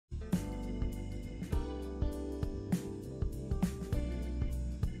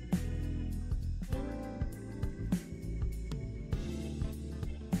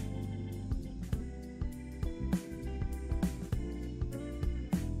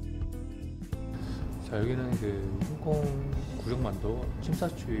자, 여기는 그 홍콩 구룡만도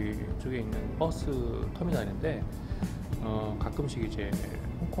침사추이 쪽에 있는 버스 터미널인데 가끔씩 이제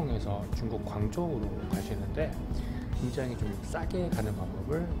홍콩에서 중국 광저우로 가시는데 굉장히 좀 싸게 가는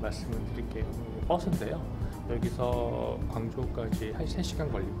방법을 말씀을 드릴게요. 버스인데요, 여기서 광저우까지 한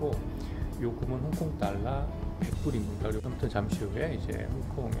 3시간 걸리고 요금은 홍콩 달러 100불입니다. 그리고 아무튼 잠시 후에 이제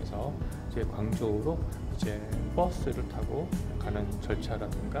홍콩에서 이제 광저우로 이제 버스를 타고 가는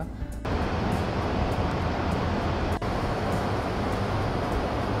절차라든가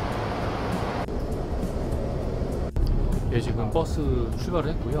예, 지금 버스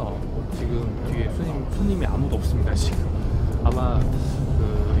출발을 했고요. 지금 뒤에 손님이 아무도 없습니다. 지금 아마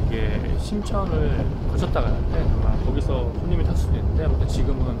이게 심천을 거쳤다 가는데 아마 거기서 손님이 탈 수도 있는데 아무튼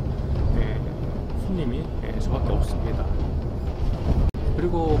지금은 손님이 저밖에 없습니다.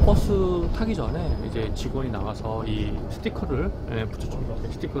 그리고 버스 타기 전에 이제 직원이 나가서 이 스티커를 붙여줍니다.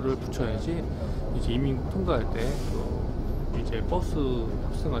 스티커를 붙여야지 이제 이민국 통과할 때 이제 버스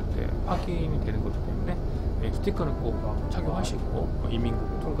탑승할 때 확인이 되는 거기 때문에 스티커는 꼭 착용하시고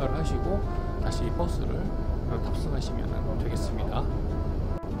이민국 통과를 하시고 다시 버스를 탑승하시면 되겠습니다.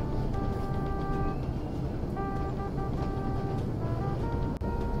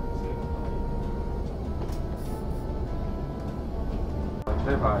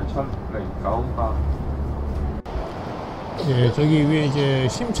 예, 저기 위에 이제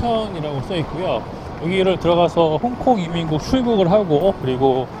심천이라고 써 있고요. 여기를 들어가서 홍콩 이민국 출국을 하고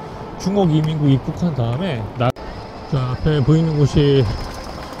그리고 중국 이민국 입국한 다음에 자, 앞에 보이는 곳이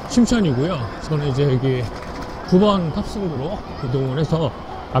심천이고요. 저는 이제 여기 9번 탑승구로 이동을 해서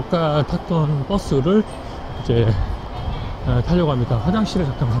아까 탔던 버스를 이제 타려고 합니다. 화장실에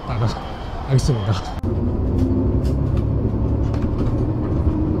잠깐 갔다가 가겠습니다.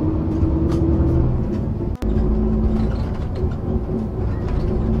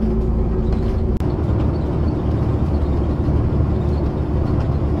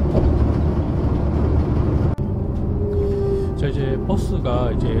 이제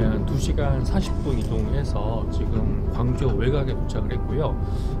버스가 이제 한 2시간 40분 이동해서 지금 광저우 외곽에 도착을 했고요.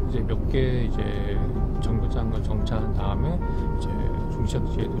 이제 몇 개 이제 정거장을 정차한 다음에 이제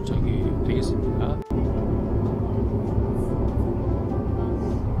종착지에 도착이 되겠습니다.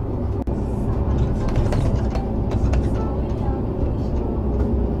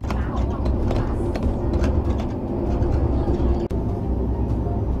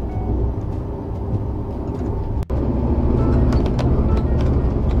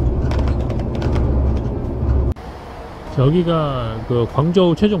 여기가 그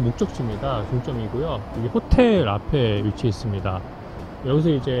광저우 최종 목적지입니다. 종점이고요. 여기 호텔 앞에 위치해 있습니다. 여기서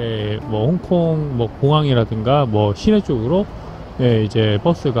이제 뭐 홍콩 뭐 공항이라든가 뭐 시내 쪽으로 이제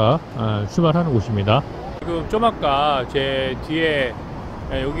버스가 출발하는 곳입니다. 지금 좀 아까 제 뒤에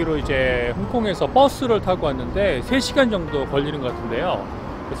여기로 이제 홍콩에서 버스를 타고 왔는데 3시간 정도 걸리는 것 같은데요.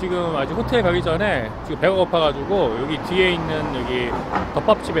 지금 아직 호텔 가기 전에 지금 배가 고파가지고 여기 뒤에 있는 여기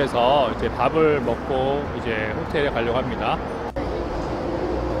덮밥집에서 이제 밥을 먹고 이제 호텔에 가려고 합니다.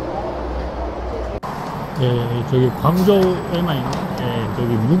 예, 저기 광저우에만 있는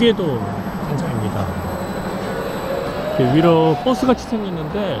저기 무게도 한창입니다. 위로 버스 같이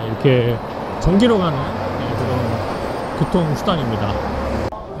생겼는데 이렇게 전기로 가는 그런 교통수단입니다.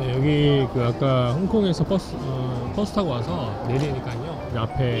 네, 여기 그 아까 홍콩에서 버스 타고 와서 내리니까요.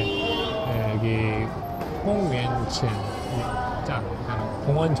 앞에 여기 홍웬첸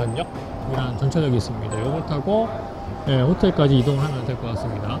공원 전역이라는 전차역이 있습니다. 이걸 타고 호텔까지 이동을 하면 될 것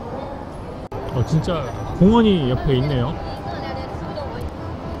같습니다. 진짜 공원이 옆에 있네요.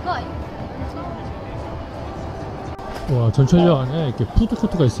 와, 전차역 안에 이렇게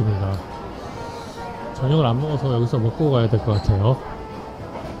푸드코트가 있습니다. 저녁을 안 먹어서 여기서 먹고 가야 될 것 같아요.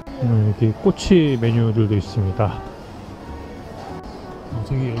 이렇게 꼬치 메뉴들도 있습니다.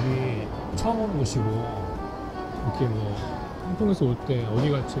 저기 여기 처음 온 곳이고 이렇게 뭐 홍콩에서 올 때 어디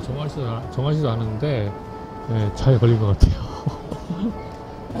갈지 정하지도 않았는데 잘 걸린 것 같아요.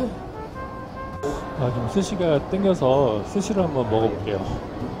 좀 스시가 땡겨서 스시를 한번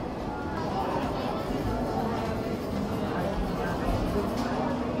먹어볼게요.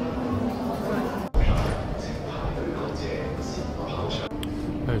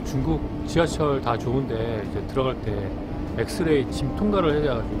 중국 지하철 다 좋은데 이제 들어갈 때 엑스레이 짐 통과를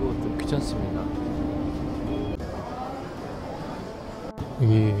해가지고 좀 귀찮습니다.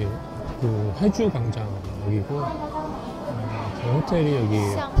 여기 그 해주 광장 여기고 호텔이 여기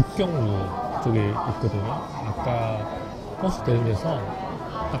북경로 쪽에 있거든요. 아까 버스 내린 데서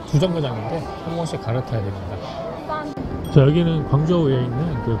딱 2정거장인데 한 번씩 갈아타야 됩니다. 자, 여기는 광저우에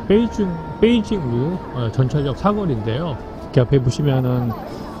있는 그 베이징루 전철역 사거리인데요. 이렇게 앞에 보시면은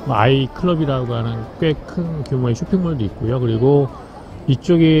아이클럽이라고 하는 꽤 큰 규모의 쇼핑몰도 있고요. 그리고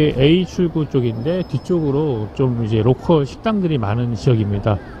이쪽이 A 출구 쪽인데 뒤쪽으로 좀 이제 로컬 식당들이 많은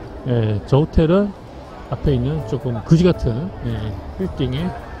지역입니다. 예, 저 호텔은 앞에 있는 조금 그지 같은 빌딩에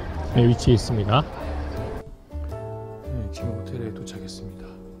위치해 있습니다. 지금 호텔에 도착했습니다.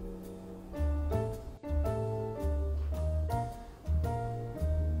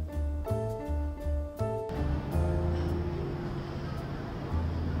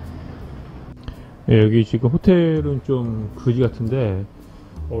 여기 지금 호텔은 좀 그지 같은데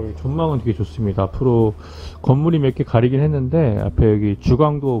전망은 되게 좋습니다. 앞으로 건물이 몇 개 가리긴 했는데 앞에 여기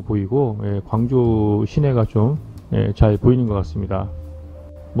주광도 보이고 광저우 시내가 좀 잘 보이는 것 같습니다.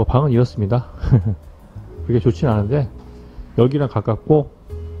 뭐 방은 이렇습니다. 그게 좋진 않은데 여기랑 가깝고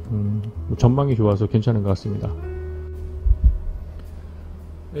전망이 좋아서 괜찮은 것 같습니다.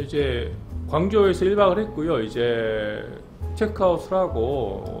 이제 광저우에서 1박을 했고요. 이제 체크아웃을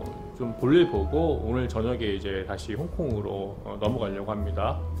하고 좀 볼일 보고 오늘 저녁에 이제 다시 홍콩으로 넘어가려고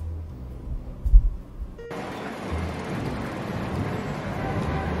합니다.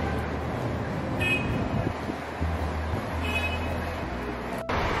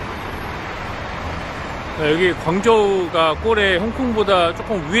 여기 광저우가 꼴에 홍콩보다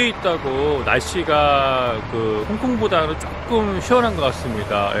조금 위에 있다고, 날씨가 그 홍콩보다는 조금 시원한 것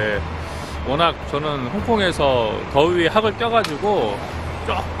같습니다. 예. 워낙 저는 홍콩에서 더위에 학을 껴가지고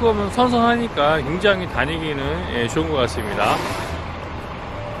조금 선선하니까 굉장히 다니기는 좋은 것 같습니다.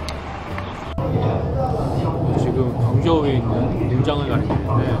 지금 광저우에 있는 공장을 가는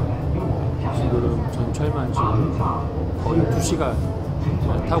길인데 지금 전철만 지금 거의 2시간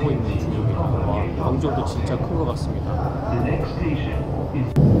타고 있는 중입니다. 광저우도 진짜 큰 것 같습니다.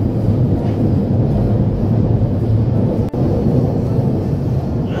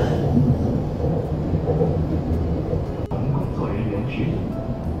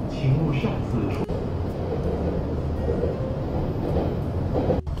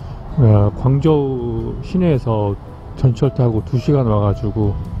 광저우 시내에서 전철 타고 2시간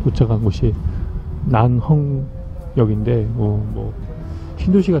와가지고 도착한 곳이 난헝역인데 뭐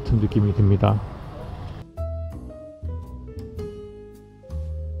신도시 같은 느낌이 듭니다.